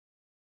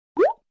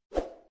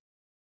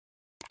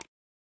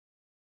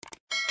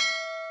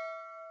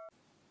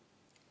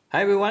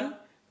Hi everyone,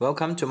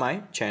 welcome to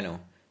my channel.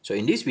 So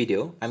in this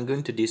video, I'm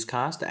going to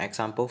discuss the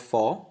example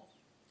for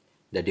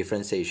the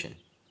differentiation.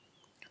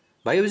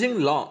 By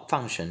using log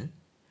function,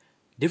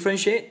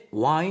 differentiate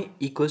y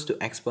equals to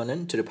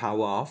exponent to the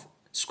power of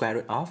square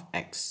root of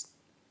x.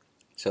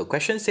 So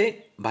question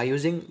said by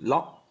using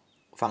log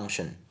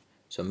function.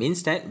 So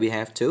means that we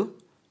have to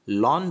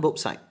ln both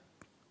sides.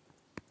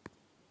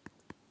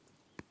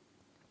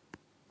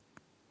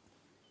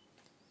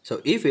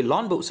 So if we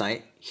ln both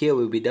sides, here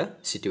will be the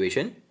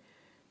situation.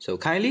 So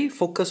kindly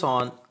focus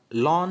on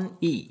ln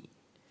e.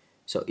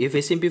 So if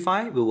we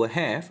simplify, we will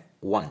have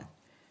 1.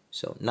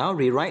 So now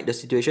rewrite the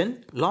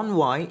situation. Ln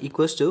y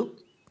equals to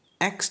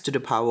x to the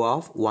power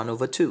of 1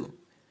 over 2.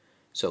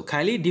 So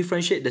kindly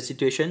differentiate the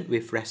situation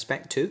with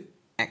respect to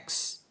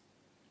x.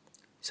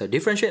 So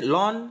differentiate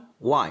ln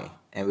y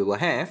and we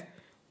will have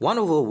 1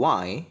 over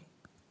y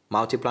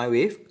multiplied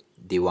with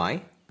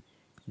dy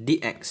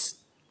dx.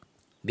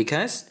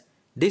 Because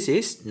this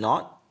is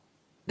not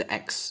the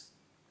x.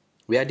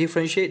 We are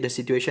differentiate the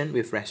situation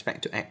with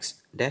respect to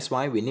x. That's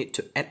why we need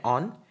to add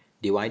on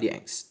dy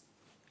dx.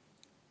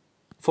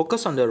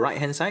 Focus on the right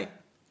hand side.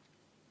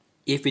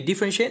 If we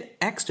differentiate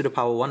x to the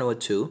power 1 over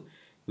 2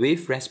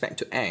 with respect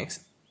to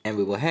x, and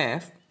we will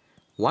have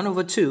 1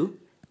 over 2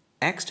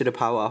 x to the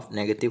power of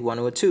negative 1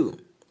 over 2.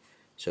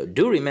 So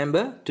do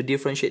remember to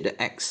differentiate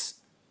the x,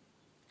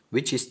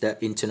 which is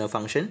the internal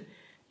function,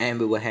 and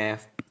we will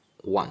have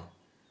 1.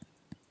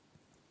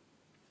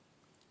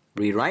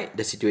 Rewrite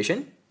the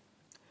situation.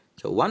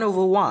 So 1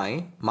 over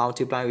y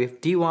multiplied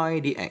with dy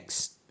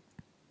dx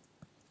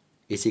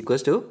is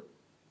equals to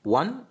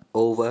 1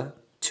 over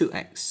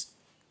 2x.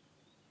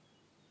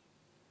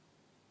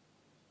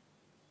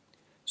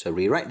 So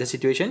rewrite the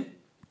situation.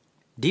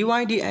 Dy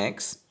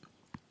dx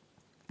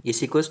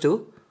is equals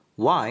to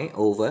y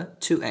over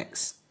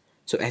 2x.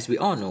 So as we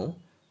all know,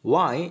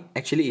 y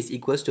actually is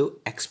equals to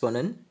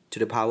exponent to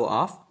the power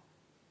of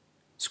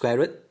square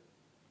root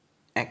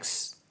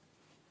x.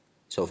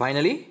 So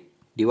finally,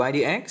 dy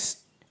dx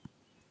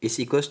is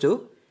equals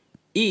to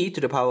e to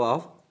the power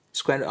of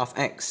square root of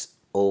x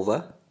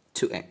over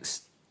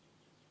 2x.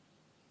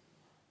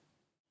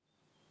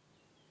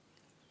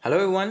 Hello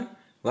everyone,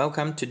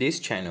 welcome to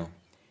this channel.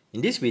 In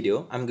this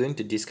video, I'm going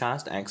to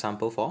discuss the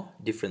example for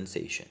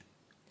differentiation.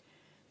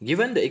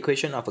 Given the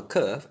equation of a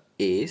curve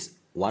is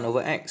 1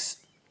 over x,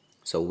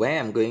 so where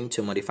I'm going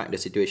to modify the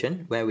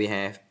situation where we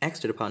have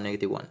x to the power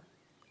negative 1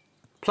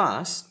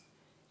 plus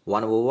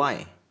 1 over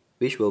y,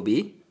 which will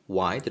be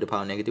y to the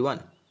power negative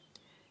 1.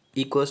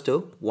 Equals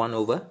to 1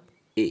 over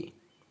a,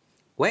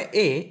 where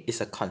a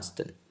is a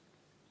constant.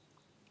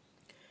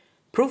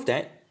 Prove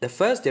that the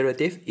first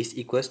derivative is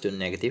equals to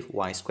negative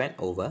y squared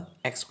over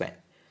x squared.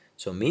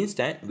 So means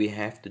that we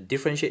have to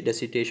differentiate the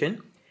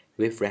situation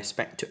with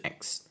respect to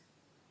x.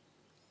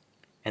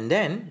 And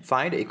then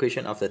find the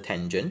equation of the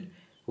tangent,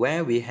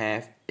 where we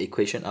have the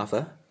equation of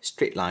a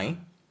straight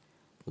line,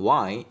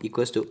 y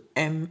equals to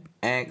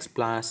mx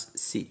plus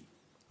c,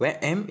 where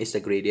m is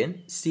the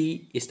gradient,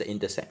 c is the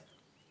intercept,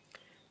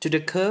 to the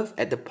curve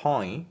at the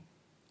point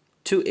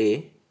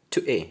 2a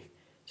to a.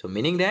 So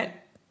meaning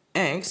that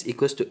x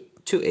equals to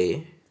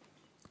 2a,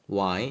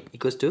 y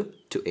equals to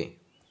 2a.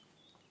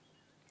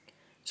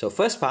 So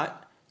first part,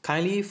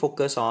 kindly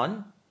focus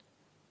on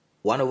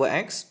 1 over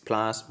x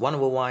plus 1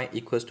 over y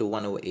equals to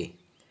 1 over a.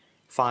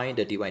 Find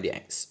the dy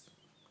dx.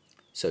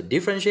 So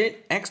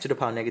differentiate x to the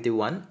power negative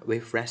 1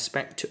 with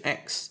respect to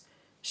x.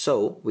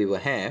 So we will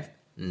have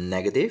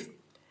negative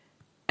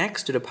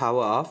x to the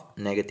power of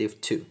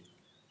negative 2.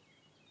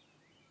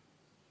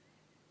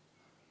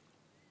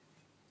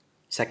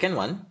 Second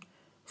one,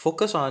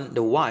 focus on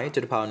the y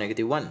to the power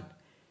negative 1.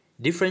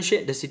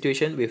 Differentiate the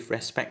situation with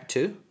respect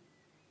to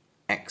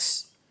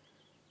x.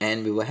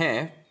 And we will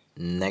have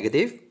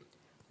negative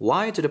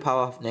y to the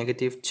power of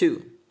negative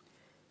 2.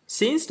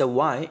 Since the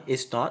y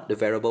is not the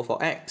variable for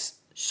x,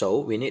 so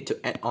we need to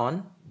add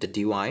on the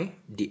dy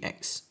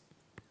dx.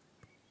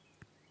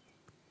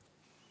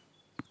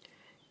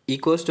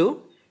 Equals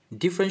to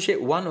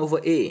differentiate 1 over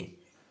a.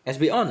 As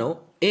we all know,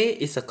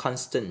 a is a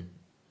constant.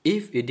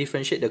 If you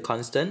differentiate the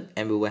constant,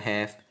 and we will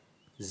have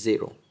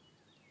 0.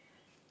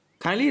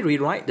 Kindly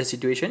rewrite the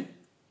situation.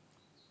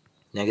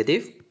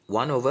 Negative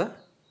 1 over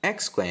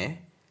x squared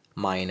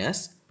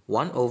minus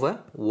 1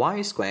 over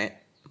y squared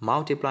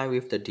multiplied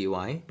with the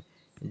dy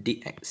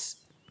dx.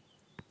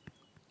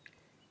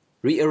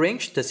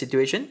 Rearrange the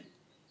situation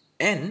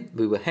and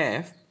we will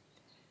have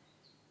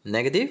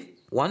negative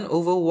 1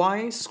 over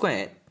y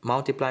squared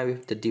multiplied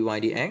with the dy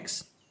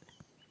dx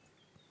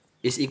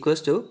is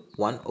equals to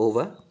 1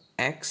 over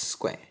x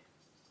squared.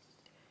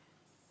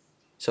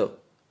 So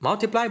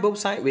multiply both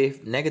sides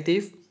with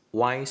negative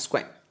y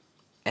squared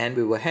and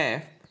we will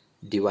have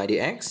dy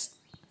dx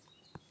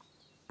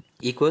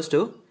equals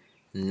to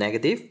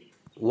negative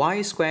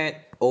y squared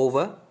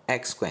over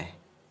x squared.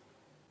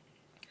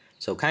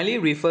 So kindly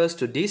refers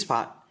to this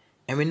part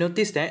and we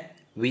notice that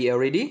we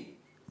already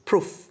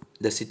proved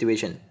the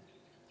situation.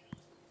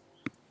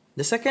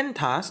 The second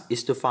task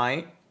is to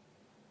find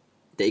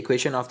the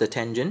equation of the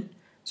tangent.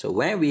 So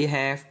where we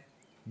have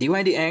dy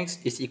dx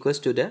is equals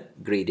to the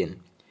gradient.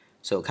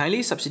 So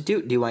kindly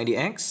substitute dy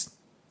dx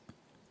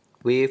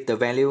with the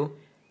value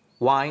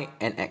y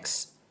and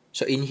x.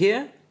 So in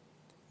here,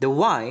 the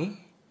y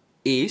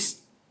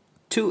is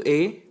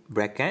 2a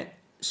bracket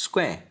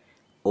square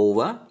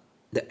over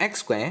the x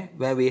square,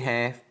 where we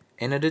have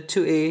another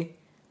 2a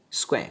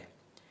square.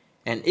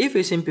 And if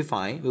we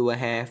simplify, we will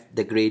have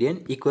the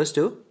gradient equals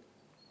to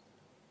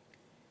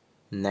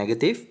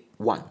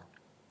 -1.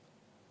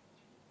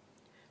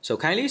 So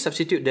kindly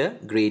substitute the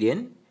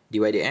gradient dy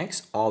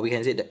dx, or we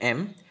can say the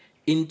m,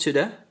 into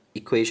the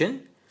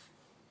equation.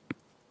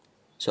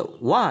 So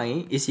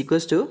y is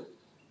equals to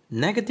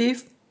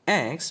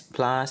 -x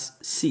plus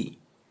c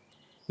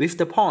with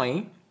the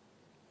point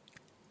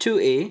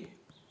 2a,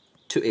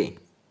 2a.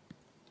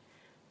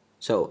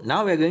 So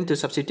now we are going to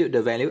substitute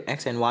the value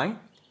x and y.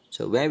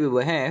 So where we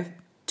will have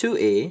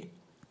 2a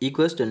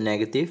equals to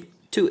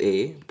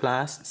 -2a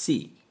plus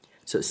c.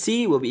 So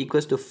c will be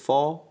equals to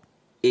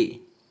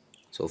 4a.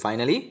 So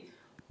finally,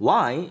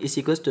 y is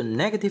equals to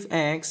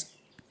 -x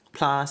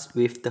plus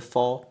with the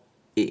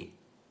 4a.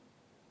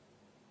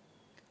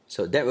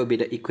 So that will be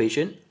the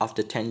equation of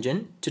the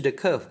tangent to the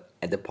curve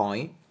at the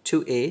point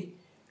 2a,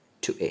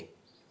 2a.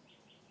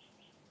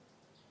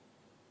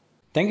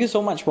 Thank you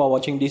so much for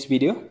watching this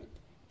video.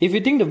 If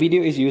you think the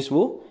video is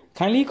useful,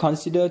 kindly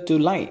consider to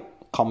like,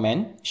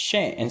 comment,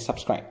 share and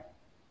subscribe.